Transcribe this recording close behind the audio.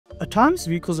Autonomous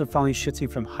vehicles are finally shifting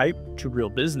from hype to real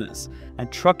business,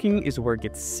 and trucking is where it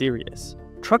gets serious.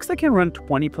 Trucks that can run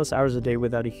 20+ hours a day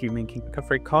without a human can cut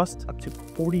freight costs up to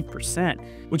 40%,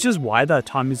 which is why the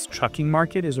autonomous trucking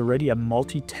market is already a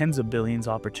multi-tens of billions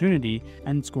opportunity,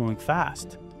 and it's growing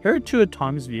fast. Here are 2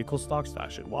 autonomous vehicle stocks that I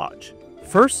should watch.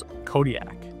 First,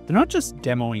 Kodiak. They're not just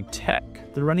demoing tech,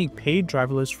 they're running paid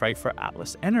driverless freight for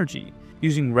Atlas Energy,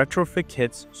 using retrofit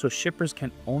kits so shippers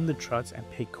can own the trucks and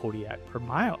pay Kodiak per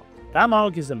mile. That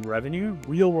model gives them revenue,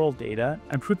 real-world data,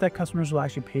 and proof that customers will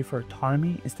actually pay for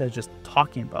autonomy instead of just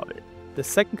talking about it. The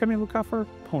second company to look out for,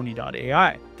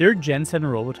 Pony.ai. Their Gen 7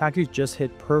 robotaxis just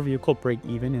hit per vehicle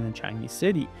break-even in a Chinese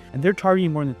city, and they're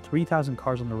targeting more than 3,000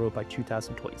 cars on the road by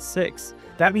 2026.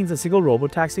 That means a single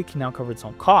robotaxi can now cover its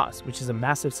own costs, which is a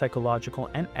massive psychological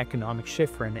and economic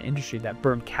shift for an industry that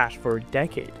burned cash for a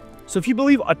decade. So if you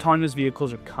believe autonomous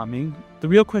vehicles are coming, the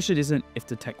real question isn't if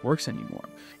the tech works anymore.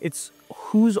 It's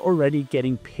who's already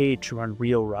getting paid to run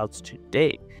real routes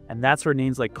today. And that's where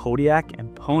names like Kodiak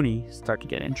and Pony start to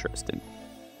get interesting.